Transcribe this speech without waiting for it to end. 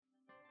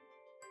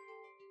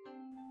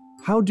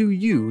How do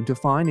you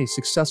define a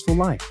successful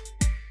life?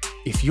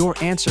 If your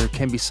answer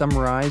can be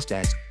summarized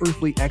as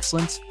earthly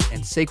excellence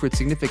and sacred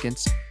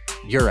significance,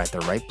 you're at the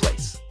right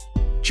place.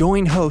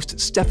 Join host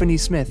Stephanie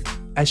Smith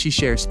as she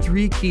shares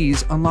 3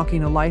 keys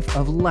unlocking a life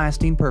of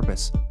lasting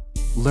purpose.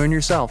 Learn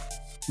yourself,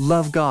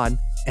 love God,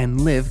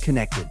 and live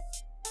connected.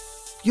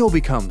 You'll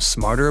become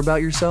smarter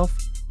about yourself,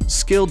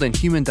 skilled in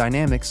human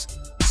dynamics,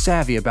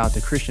 savvy about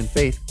the Christian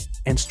faith,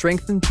 and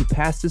strengthened to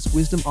pass this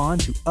wisdom on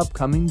to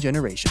upcoming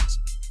generations.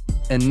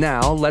 And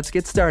now, let's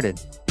get started.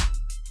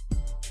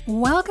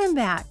 Welcome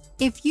back.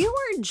 If you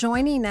are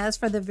joining us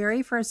for the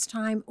very first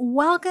time,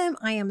 welcome.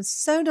 I am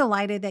so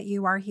delighted that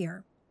you are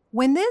here.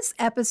 When this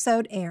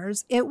episode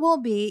airs, it will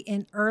be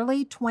in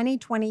early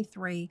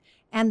 2023,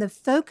 and the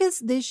focus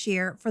this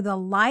year for the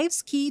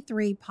Life's Key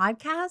 3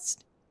 podcast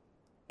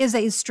is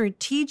a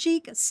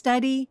strategic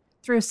study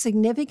through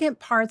significant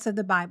parts of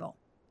the Bible.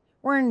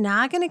 We're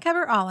not going to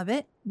cover all of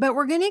it, but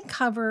we're going to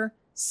cover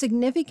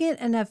significant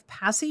enough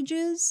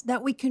passages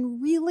that we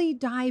can really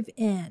dive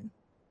in.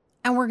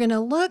 And we're going to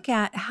look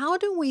at how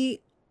do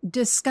we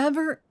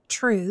discover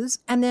truths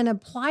and then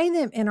apply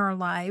them in our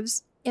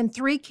lives in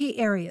 3 key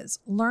areas.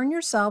 Learn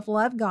yourself,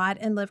 love God,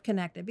 and live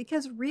connected.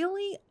 Because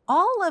really,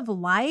 all of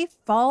life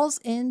falls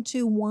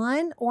into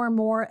one or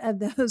more of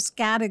those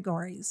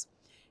categories.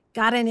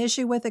 Got an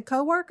issue with a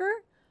coworker?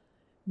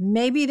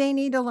 Maybe they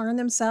need to learn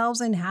themselves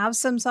and have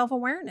some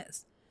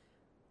self-awareness.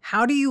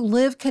 How do you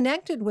live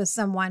connected with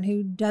someone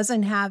who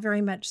doesn't have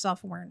very much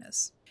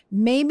self-awareness?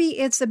 Maybe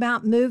it's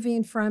about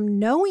moving from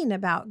knowing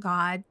about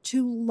God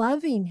to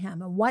loving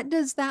Him. And what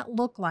does that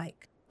look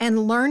like?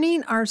 And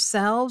learning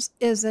ourselves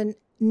is a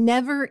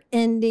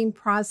never-ending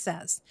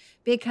process,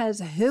 because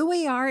who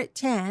we are at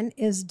 10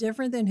 is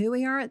different than who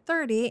we are at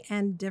 30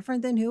 and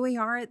different than who we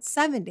are at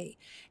 70.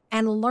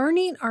 And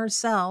learning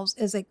ourselves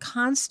is a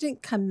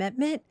constant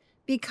commitment,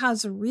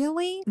 because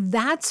really,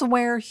 that's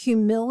where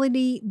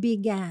humility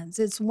begins.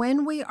 It's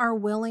when we are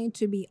willing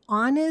to be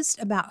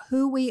honest about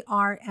who we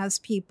are as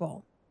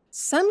people.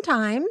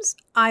 Sometimes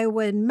I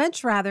would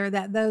much rather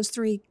that those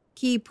 3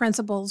 key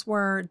principles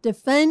were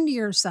defend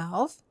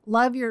yourself,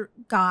 love your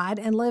God,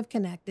 and live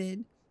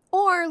connected,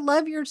 or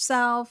love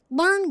yourself,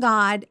 learn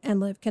God, and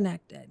live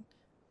connected.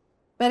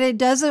 But it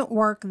doesn't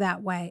work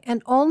that way.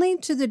 And only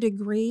to the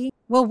degree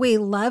will we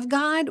love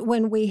God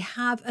when we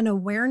have an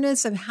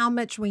awareness of how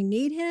much we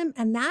need Him.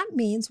 And that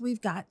means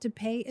we've got to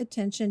pay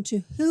attention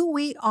to who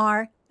we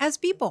are as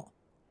people.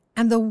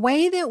 And the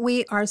way that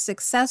we are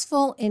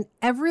successful in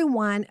every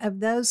one of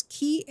those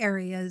key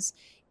areas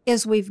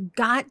is we've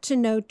got to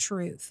know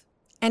truth.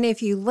 And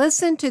if you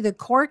listen to the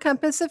Core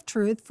Compass of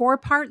Truth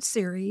 4-part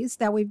series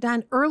that we've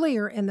done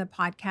earlier in the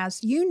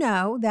podcast, you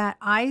know that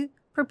I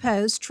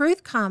propose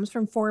truth comes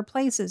from 4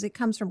 places. It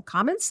comes from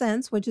common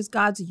sense, which is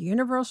God's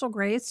universal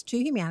grace to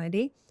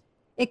humanity.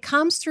 It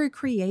comes through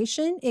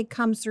creation. It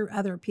comes through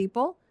other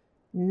people,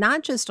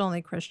 not just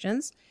only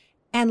Christians.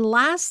 And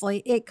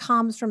lastly, it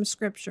comes from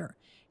Scripture.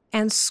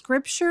 And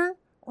Scripture,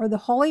 or the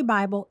Holy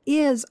Bible,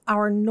 is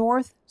our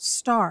North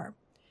Star.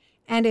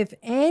 And if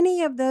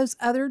any of those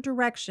other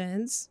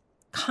directions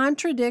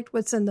contradict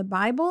what's in the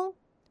Bible,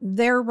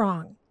 they're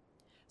wrong.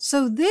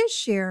 So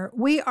this year,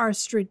 we are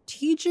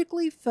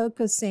strategically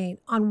focusing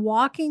on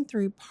walking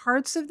through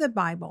parts of the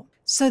Bible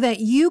so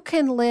that you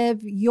can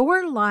live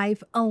your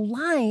life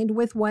aligned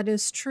with what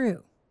is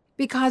true.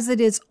 Because it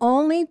is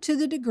only to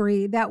the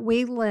degree that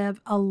we live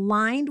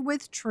aligned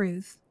with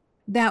truth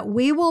that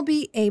we will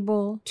be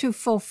able to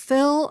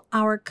fulfill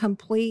our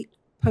complete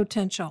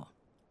potential.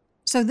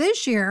 So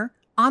this year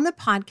on the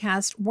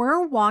podcast,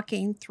 we're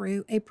walking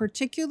through a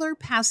particular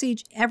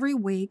passage every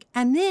week,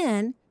 and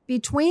then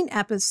between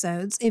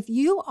episodes, if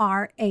you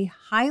are a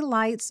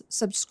Highlights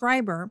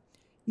subscriber,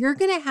 you're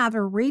going to have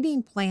a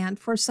reading plan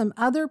for some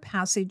other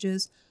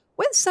passages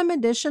with some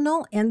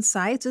additional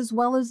insights as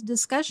well as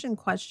discussion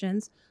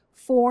questions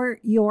for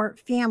your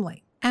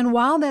family. And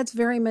while that's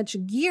very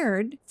much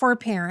geared for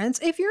parents,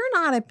 if you're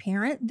not a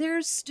parent,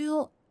 there's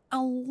still a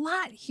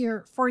lot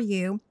here for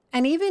you,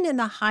 and even in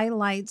the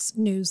Highlights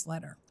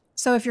newsletter.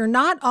 So if you're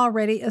not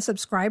already a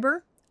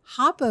subscriber,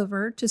 hop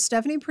over to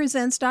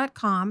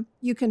stephaniepresents.com.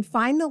 You can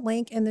find the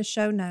link in the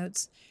show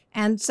notes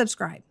and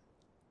subscribe.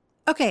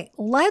 Okay,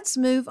 let's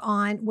move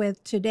on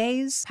with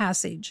today's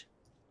passage.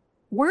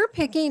 We're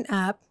picking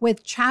up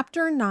with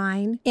chapter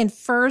 9 in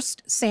 1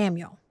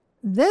 Samuel.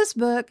 This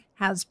book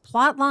has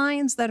plot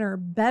lines that are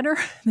better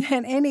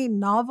than any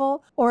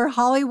novel or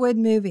Hollywood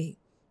movie.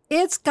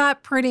 It's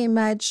got pretty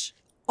much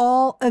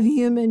all of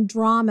human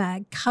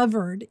drama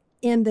covered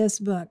in this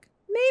book.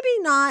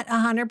 Maybe not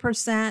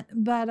 100%,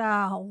 but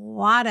a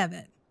lot of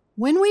it.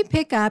 When we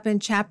pick up in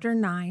chapter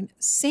 9,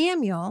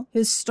 Samuel,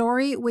 whose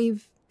story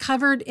we've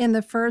covered in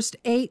the first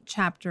 8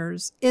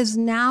 chapters, is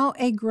now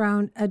a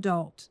grown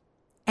adult.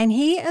 And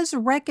he is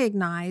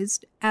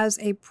recognized as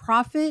a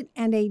prophet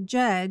and a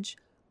judge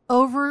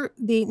over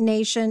the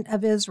nation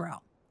of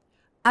Israel.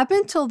 Up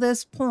until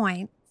this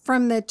point,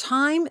 from the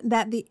time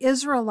that the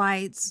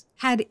Israelites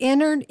had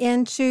entered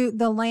into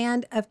the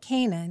land of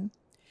Canaan,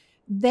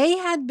 They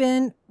had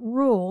been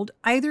ruled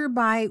either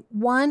by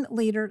one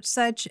leader,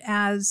 such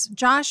as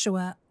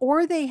Joshua,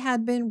 or they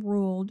had been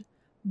ruled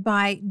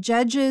by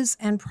judges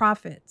and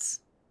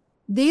prophets.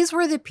 These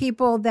were the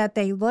people that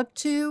they looked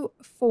to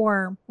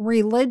for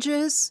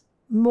religious,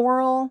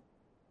 moral,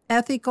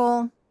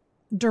 ethical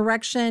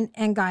direction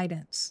and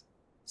guidance.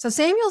 So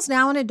Samuel's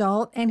now an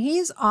adult, and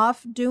he's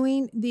off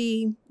doing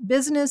the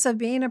business of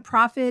being a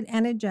prophet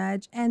and a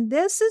judge. And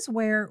this is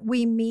where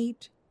we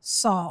meet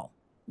Saul.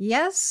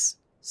 Yes,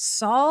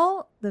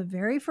 Saul, the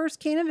very first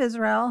king of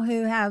Israel,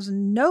 who has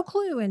no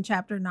clue in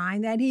chapter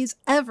 9 that he's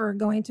ever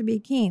going to be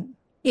king.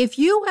 If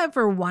you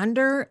ever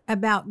wonder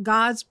about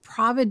God's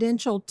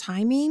providential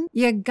timing,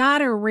 you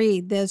gotta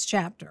read this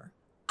chapter.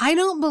 I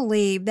don't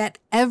believe that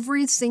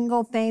every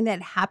single thing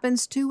that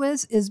happens to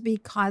us is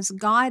because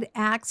God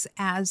acts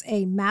as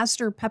a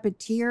master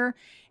puppeteer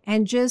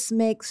and just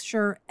makes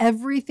sure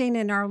everything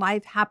in our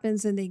life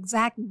happens in the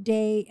exact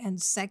day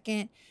and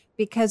second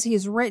because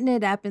he's written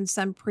it up in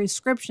some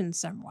prescription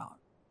somewhere.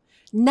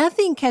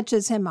 Nothing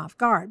catches him off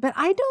guard. But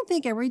I don't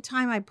think every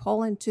time I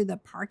pull into the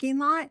parking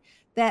lot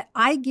that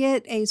I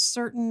get a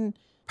certain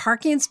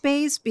parking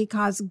space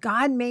because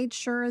God made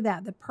sure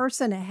that the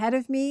person ahead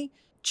of me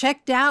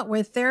checked out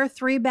with their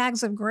 3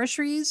 bags of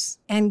groceries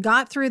and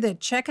got through the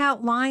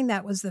checkout line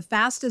that was the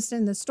fastest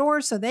in the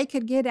store so they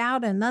could get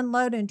out and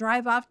unload and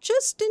drive off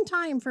just in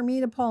time for me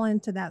to pull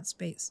into that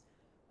space.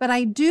 But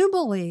I do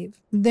believe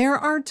there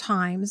are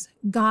times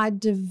God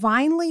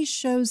divinely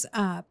shows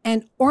up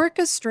and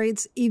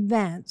orchestrates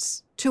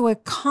events to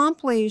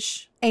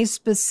accomplish a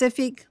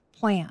specific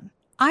plan.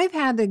 I've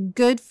had the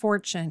good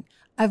fortune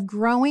of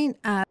growing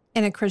up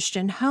in a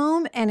Christian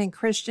home and in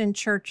Christian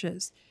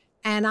churches.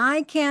 And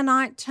I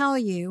cannot tell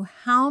you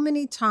how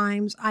many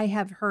times I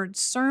have heard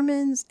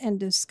sermons and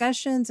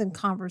discussions and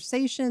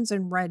conversations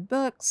and read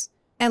books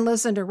and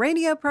listened to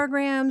radio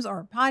programs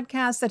or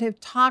podcasts that have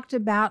talked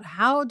about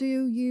how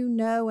do you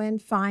know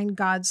and find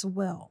God's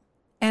will.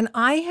 And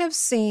I have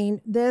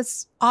seen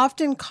this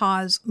often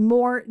cause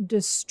more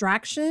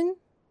distraction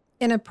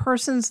in a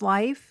person's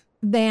life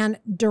than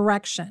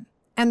direction.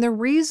 And the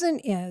reason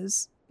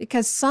is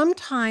because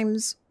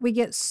sometimes we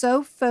get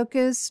so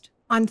focused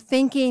on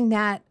thinking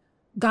that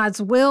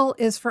God's will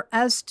is for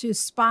us to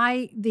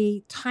spy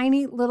the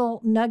tiny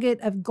little nugget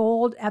of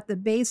gold at the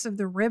base of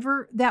the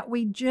river that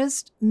we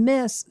just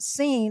miss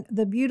seeing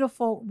the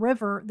beautiful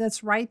river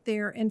that's right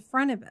there in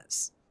front of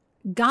us.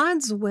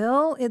 God's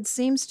will, it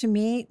seems to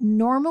me,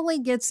 normally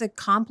gets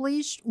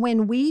accomplished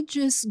when we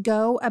just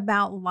go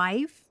about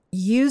life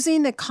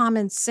using the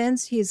common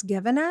sense He's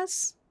given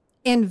us,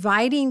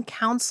 inviting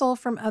counsel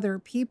from other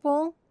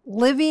people,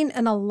 living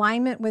in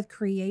alignment with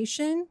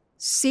creation,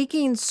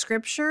 seeking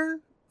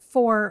scripture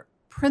for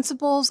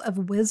principles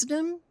of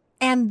wisdom.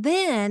 And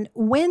then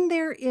when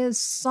there is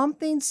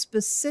something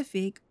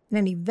specific,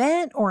 an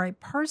event or a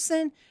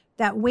person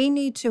that we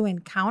need to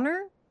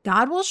encounter,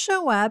 God will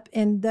show up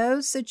in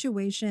those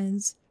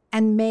situations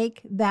and make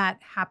that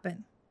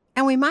happen.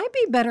 And we might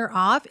be better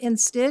off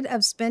instead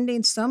of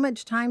spending so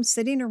much time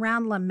sitting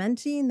around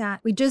lamenting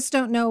that we just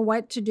don't know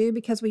what to do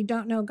because we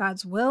don't know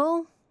God's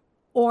will,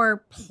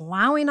 or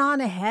plowing on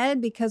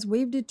ahead because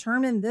we've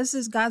determined this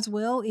is God's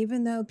will,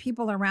 even though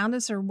people around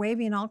us are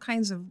waving all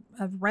kinds of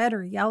red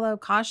or yellow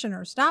caution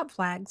or stop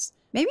flags.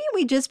 Maybe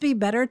we'd just be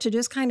better to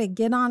just kind of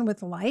get on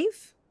with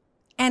life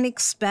and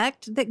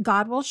expect that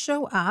God will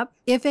show up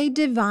if a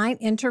divine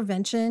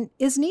intervention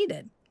is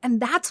needed.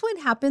 And that's what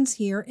happens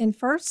here in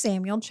 1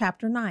 Samuel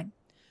chapter 9.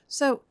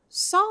 So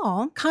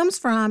Saul comes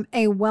from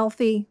a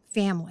wealthy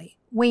family.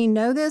 We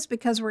know this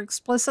because we're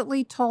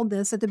explicitly told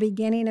this at the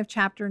beginning of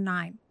chapter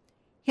 9.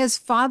 His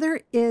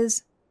father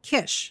is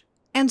Kish,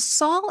 and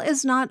Saul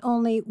is not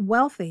only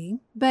wealthy,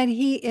 but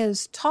he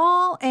is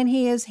tall and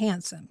he is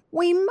handsome.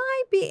 We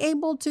might be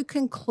able to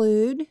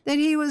conclude that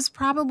he was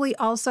probably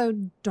also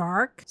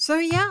dark. So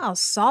yeah,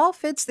 Saul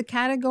fits the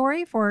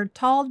category for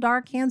tall,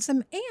 dark,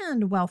 handsome,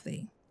 and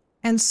wealthy.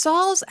 And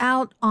Saul's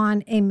out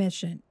on a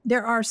mission.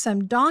 There are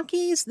some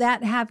donkeys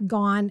that have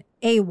gone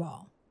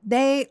AWOL.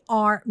 They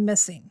are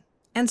missing.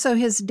 And so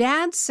his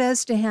dad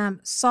says to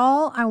him,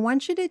 Saul, I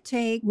want you to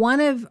take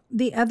one of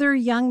the other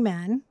young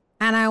men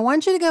and I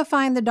want you to go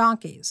find the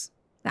donkeys.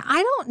 Now,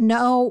 I don't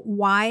know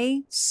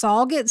why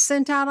Saul gets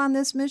sent out on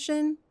this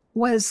mission.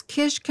 Was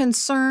Kish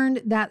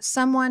concerned that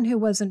someone who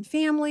wasn't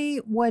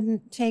family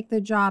wouldn't take the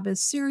job as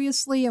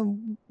seriously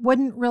and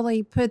wouldn't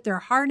really put their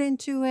heart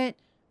into it?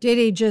 Did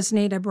he just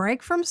need a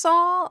break from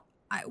Saul?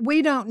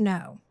 We don't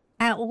know.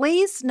 At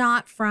least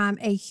not from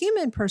a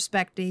human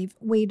perspective,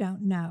 we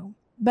don't know.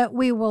 But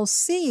we will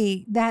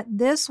see that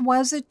this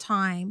was a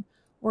time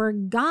where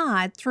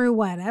God, through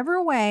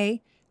whatever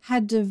way,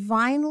 had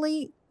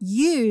divinely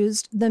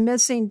used the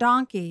missing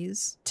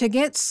donkeys to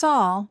get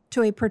Saul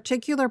to a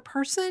particular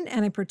person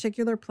and a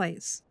particular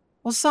place.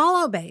 Well,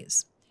 Saul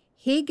obeys.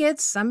 He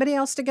gets somebody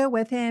else to go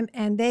with him,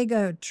 and they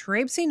go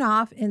traipsing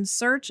off in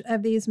search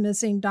of these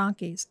missing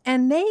donkeys.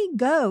 And they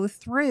go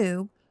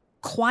through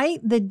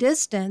quite the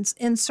distance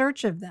in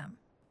search of them.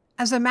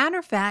 As a matter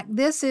of fact,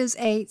 this is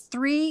a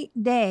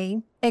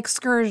 3-day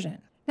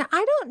excursion. Now,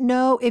 I don't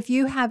know if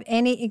you have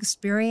any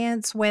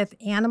experience with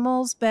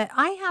animals, but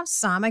I have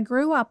some. I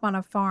grew up on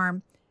a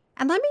farm.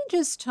 And let me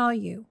just tell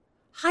you,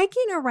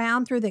 hiking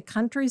around through the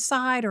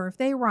countryside, or if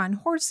they were on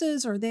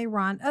horses or they were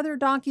on other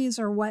donkeys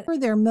or whatever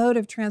their mode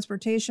of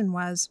transportation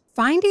was,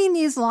 finding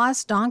these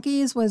lost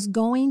donkeys was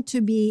going to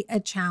be a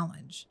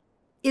challenge.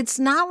 It's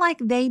not like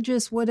they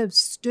just would have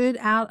stood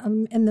out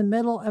in the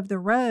middle of the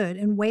road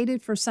and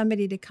waited for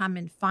somebody to come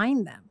and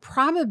find them.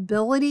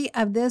 Probability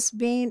of this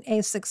being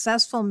a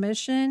successful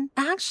mission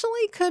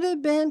actually could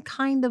have been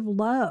kind of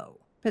low.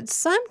 But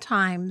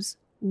sometimes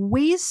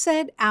we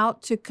set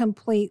out to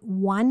complete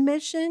one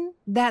mission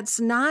that's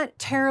not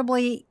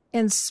terribly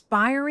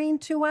inspiring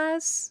to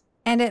us,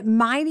 and it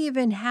might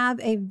even have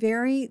a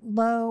very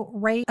low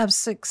rate of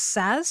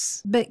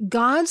success, but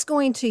God's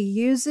going to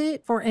use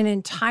it for an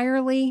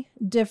entirely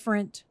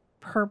different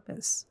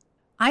purpose.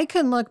 I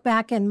can look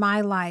back in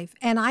my life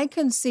and I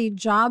can see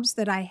jobs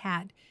that I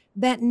had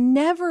that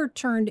never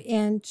turned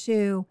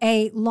into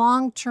a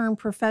long-term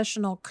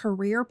professional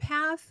career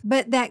path,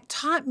 but that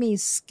taught me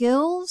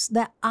skills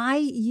that I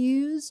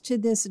use to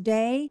this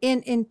day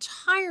in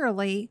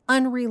entirely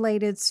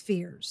unrelated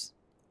spheres.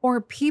 Or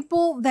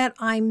people that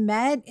I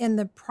met in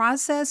the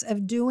process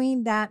of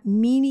doing that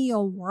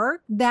menial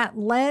work that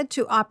led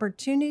to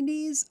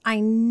opportunities I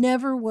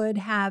never would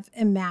have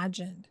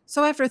imagined.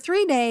 So after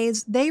 3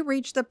 days, they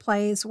reached the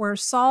place where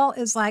Saul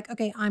is like,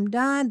 okay, I'm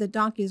done. The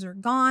donkeys are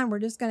gone. We're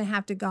just going to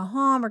have to go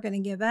home. We're going to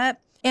give up.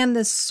 And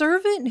the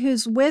servant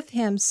who's with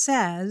him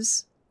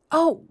says,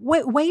 oh,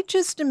 wait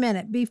just a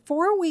minute.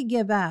 Before we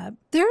give up,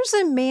 there's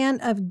a man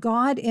of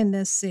God in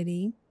this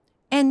city,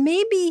 and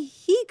maybe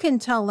he can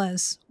tell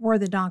us where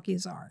the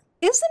donkeys are.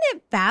 Isn't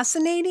it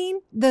fascinating?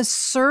 The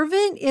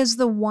servant is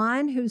the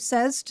one who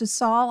says to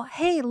Saul,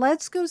 hey,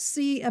 let's go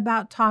see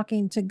about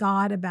talking to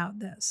God about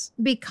this.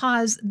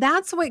 Because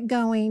that's what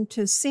going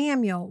to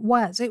Samuel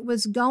was. It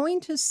was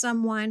going to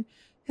someone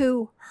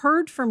who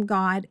heard from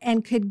God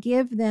and could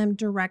give them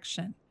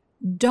direction.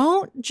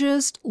 Don't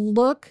just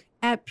look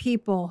at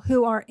people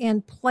who are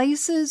in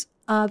places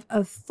of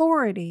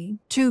authority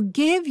to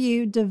give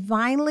you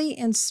divinely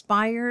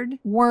inspired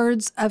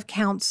words of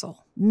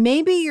counsel.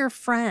 Maybe your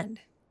friend,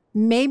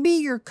 maybe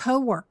your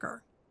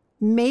coworker,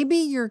 maybe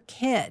your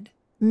kid,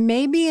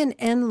 maybe an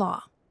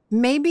in-law,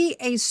 maybe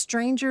a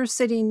stranger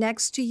sitting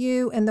next to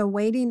you in the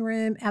waiting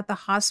room at the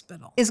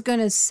hospital is going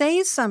to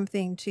say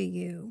something to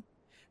you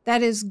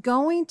that is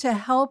going to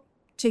help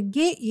to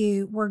get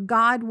you where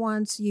God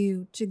wants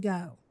you to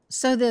go.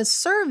 So this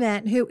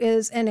servant who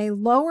is in a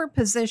lower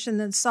position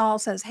than Saul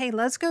says, hey,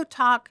 let's go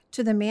talk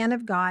to the man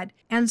of God.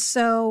 And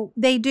so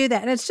they do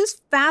that. And it's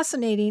just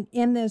fascinating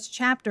in this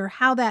chapter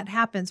how that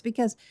happens,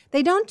 because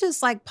they don't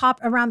just like pop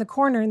around the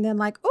corner and then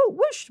like, oh,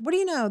 whoosh, what do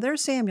you know?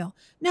 There's Samuel.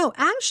 No,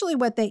 actually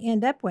what they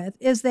end up with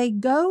is they're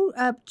going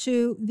up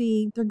to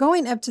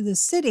the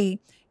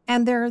city,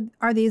 and there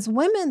are these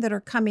women that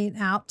are coming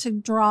out to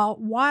draw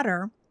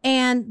water.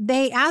 And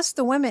they ask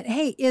the women,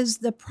 hey, is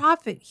the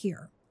prophet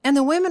here? And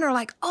the women are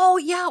like, oh,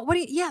 yeah,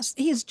 yes,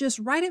 he's just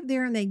right up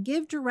there. And they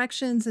give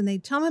directions and they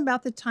tell him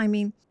about the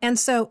timing. And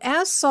so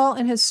as Saul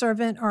and his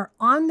servant are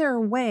on their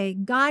way,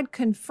 God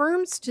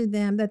confirms to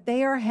them that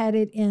they are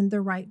headed in the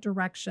right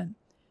direction.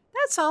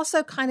 That's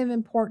also kind of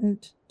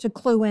important to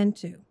clue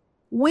into.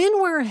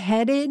 When we're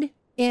headed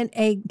in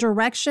a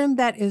direction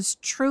that is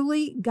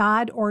truly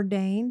God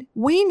ordained,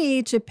 we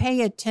need to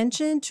pay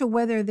attention to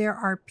whether there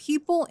are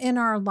people in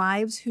our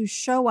lives who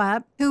show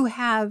up who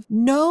have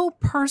no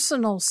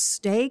personal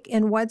stake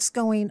in what's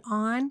going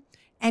on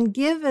and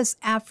give us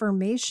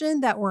affirmation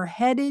that we're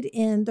headed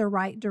in the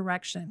right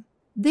direction.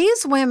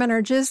 These women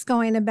are just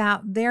going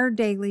about their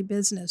daily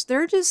business.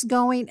 They're just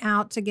going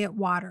out to get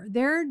water.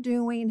 They're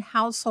doing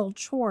household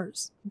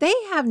chores. They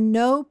have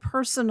no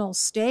personal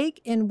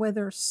stake in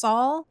whether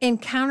Saul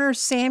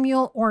encounters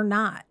Samuel or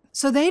not.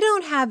 So they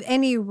don't have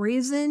any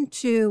reason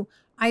to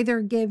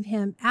either give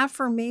him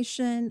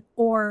affirmation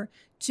or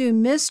to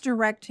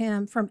misdirect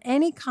him from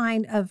any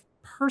kind of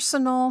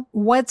personal,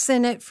 what's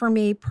in it for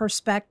me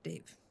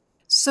perspective.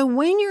 So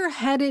when you're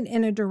headed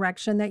in a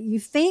direction that you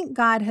think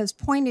God has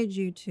pointed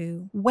you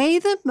to, weigh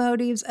the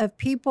motives of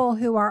people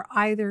who are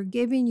either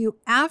giving you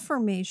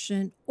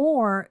affirmation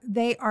or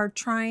they are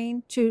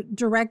trying to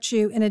direct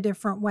you in a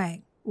different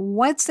way.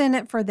 What's in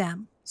it for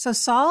them? So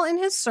Saul and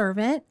his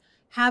servant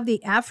have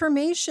the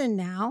affirmation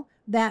now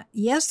that,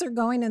 yes, they're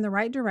going in the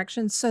right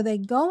direction. So they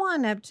go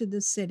on up to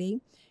the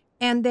city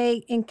and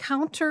they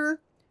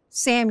encounter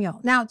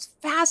Samuel. Now it's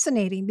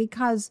fascinating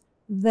because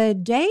the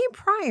day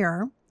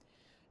prior,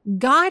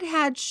 God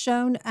had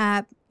shown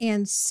up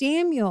in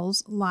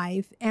Samuel's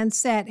life and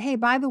said, hey,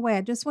 by the way,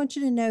 I just want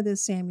you to know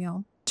this,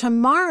 Samuel.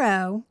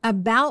 Tomorrow,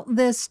 about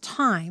this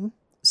time,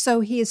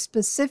 so he is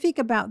specific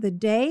about the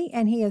day,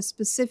 and he is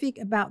specific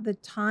about the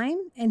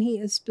time, and he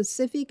is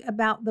specific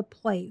about the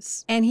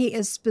place, and he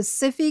is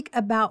specific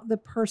about the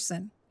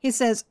person. He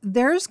says,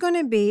 there's going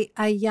to be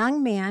a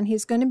young man.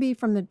 He's going to be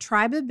from the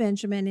tribe of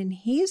Benjamin, and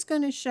he's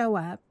going to show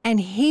up, and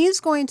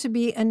he's going to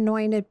be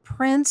anointed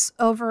prince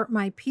over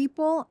my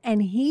people,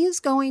 and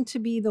he's going to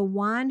be the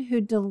one who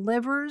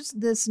delivers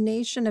this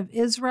nation of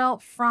Israel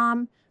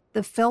from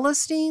the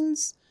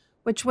Philistines,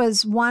 which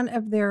was one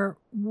of their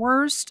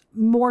worst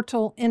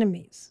mortal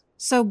enemies.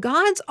 So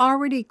God's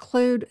already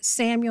clued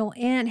Samuel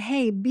in,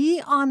 hey,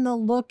 be on the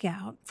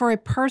lookout for a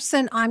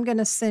person I'm going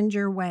to send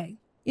your way.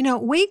 You know,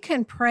 we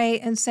can pray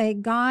and say,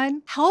 God,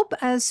 help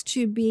us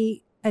to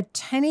be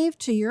attentive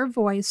to your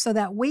voice so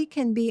that we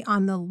can be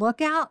on the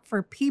lookout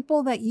for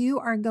people that you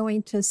are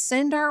going to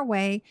send our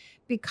way,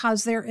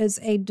 because there is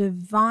a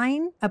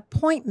divine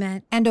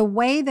appointment and a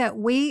way that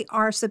we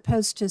are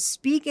supposed to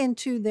speak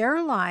into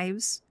their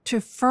lives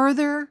to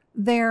further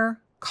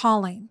their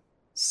calling.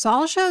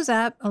 Saul shows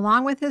up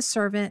along with his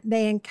servant.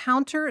 They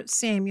encounter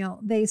Samuel.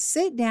 They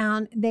sit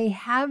down. They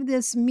have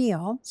this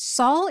meal.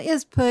 Saul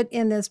is put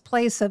in this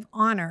place of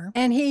honor,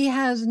 and he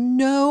has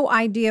no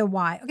idea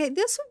why. Okay,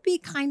 this would be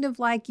kind of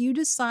like you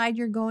decide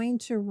you're going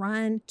to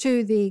run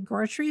to the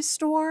grocery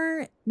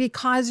store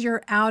because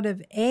you're out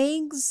of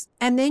eggs,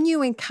 and then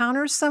you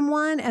encounter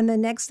someone, and the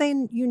next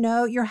thing you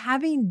know, you're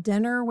having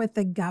dinner with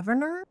the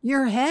governor.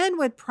 Your head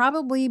would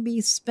probably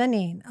be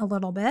spinning a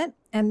little bit.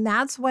 And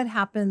that's what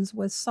happens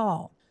with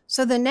Saul.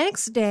 So the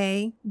next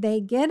day,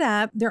 they get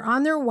up, they're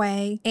on their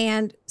way,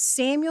 and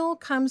Samuel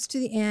comes to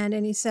the end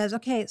and he says,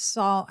 okay,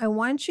 Saul, I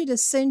want you to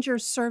send your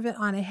servant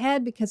on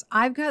ahead because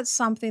I've got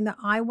something that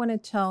I want to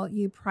tell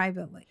you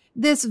privately.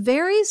 This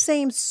very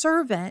same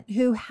servant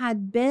who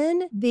had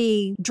been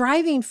the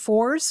driving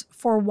force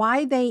for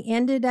why they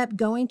ended up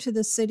going to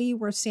the city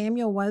where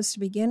Samuel was to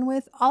begin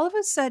with, all of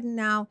a sudden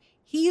now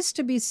he's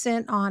to be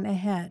sent on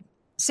ahead.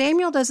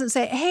 Samuel doesn't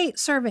say, hey,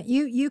 servant,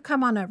 you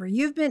come on over.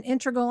 You've been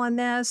integral in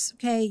this.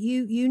 Okay,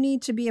 you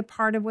need to be a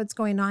part of what's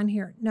going on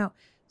here. No,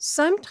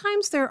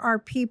 sometimes there are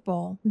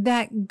people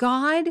that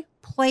God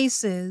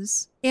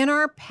places in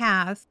our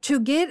path to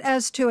get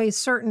us to a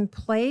certain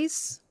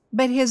place,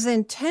 but his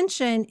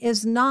intention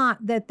is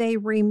not that they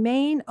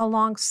remain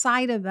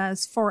alongside of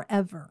us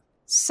forever.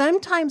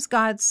 Sometimes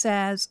God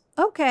says,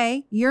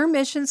 okay, your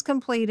mission's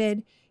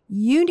completed.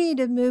 You need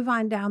to move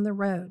on down the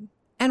road.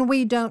 And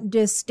we don't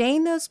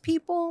disdain those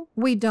people.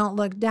 We don't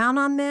look down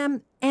on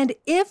them. And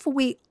if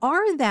we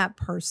are that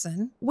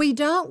person, we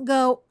don't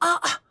go,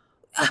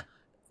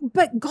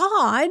 but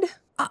God,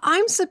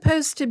 I'm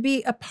supposed to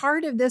be a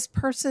part of this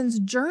person's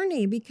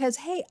journey because,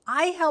 hey,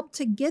 I helped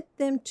to get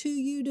them to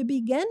you to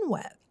begin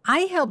with.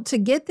 I helped to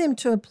get them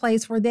to a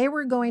place where they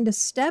were going to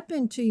step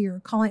into your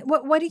calling.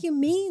 What do you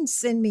mean,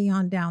 send me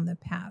on down the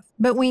path?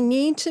 But we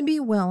need to be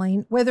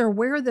willing, whether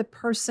we're the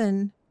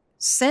person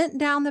sent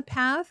down the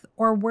path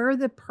or we're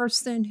the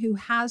person who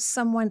has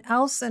someone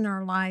else in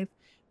our life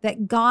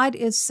that God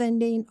is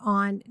sending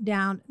on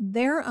down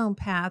their own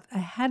path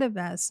ahead of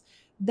us,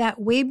 that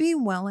we be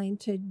willing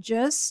to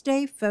just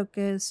stay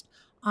focused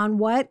on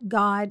what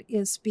God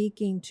is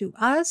speaking to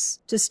us,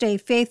 to stay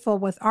faithful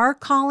with our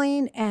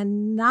calling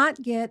and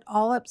not get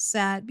all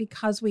upset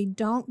because we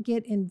don't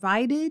get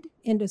invited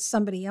into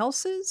somebody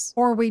else's,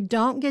 or we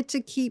don't get to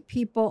keep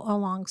people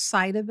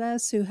alongside of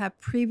us who have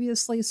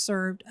previously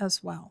served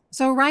as well.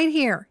 So right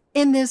here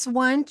in this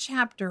one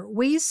chapter,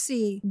 we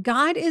see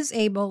God is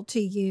able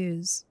to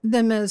use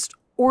the most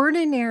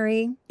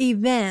ordinary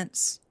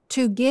events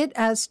to get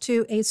us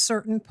to a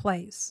certain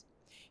place.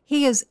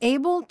 He is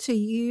able to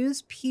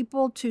use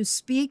people to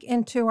speak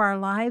into our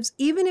lives,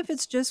 even if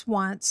it's just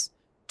once,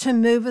 to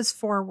move us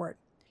forward.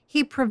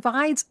 He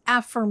provides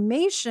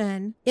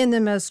affirmation in the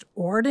most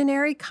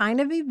ordinary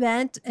kind of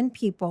event and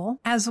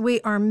people as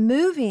we are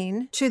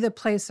moving to the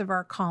place of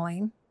our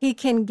calling. He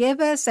can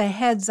give us a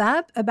heads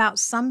up about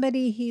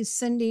somebody he's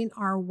sending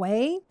our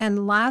way.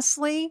 And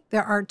lastly,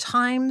 there are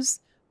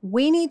times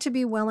we need to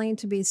be willing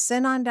to be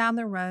sent on down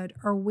the road,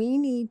 or we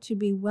need to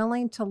be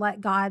willing to let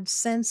God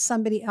send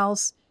somebody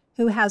else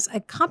who has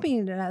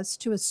accompanied us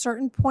to a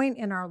certain point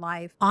in our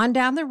life on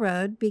down the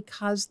road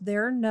because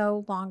they're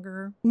no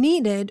longer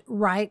needed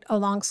right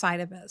alongside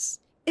of us.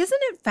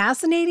 Isn't it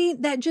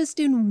fascinating that just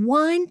in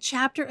one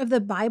chapter of the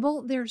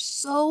Bible, there's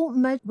so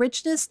much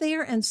richness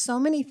there and so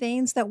many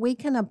things that we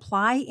can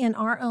apply in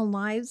our own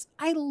lives?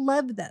 I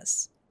love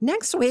this.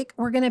 Next week,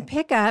 we're going to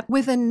pick up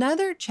with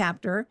another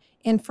chapter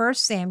in 1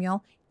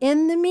 Samuel.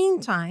 In the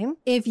meantime,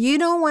 if you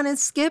don't want to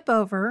skip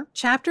over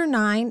chapter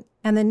 9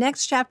 and the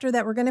next chapter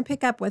that we're going to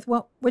pick up with,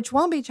 which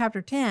won't be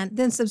chapter 10,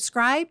 then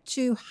subscribe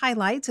to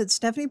Highlights at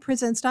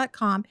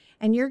stephaniepresents.com,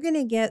 and you're going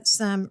to get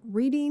some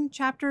reading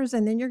chapters,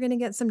 and then you're going to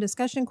get some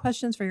discussion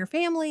questions for your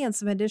family and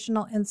some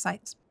additional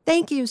insights.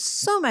 Thank you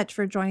so much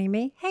for joining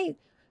me. Hey,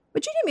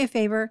 would you do me a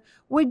favor?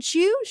 Would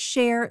you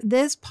share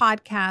this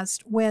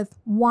podcast with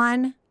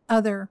one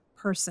other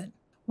person?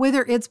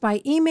 Whether it's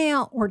by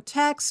email or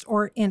text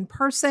or in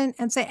person,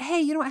 and say, hey,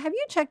 you know what, have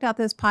you checked out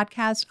this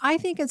podcast? I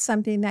think it's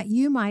something that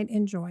you might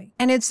enjoy.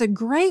 And it's a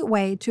great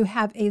way to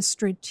have a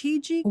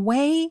strategic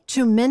way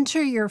to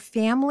mentor your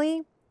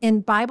family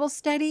in Bible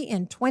study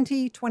in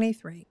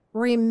 2023.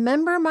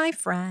 Remember, my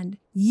friend,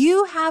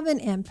 you have an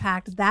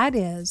impact that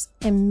is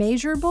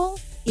immeasurable,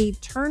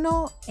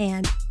 eternal,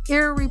 and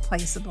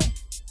irreplaceable.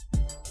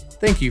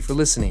 Thank you for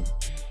listening.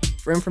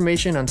 For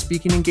information on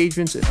speaking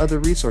engagements and other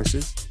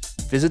resources,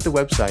 visit the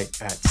website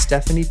at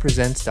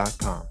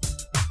stephaniepresents.com.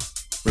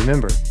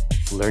 Remember,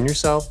 learn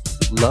yourself,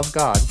 love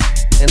God,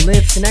 and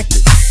live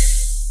connected.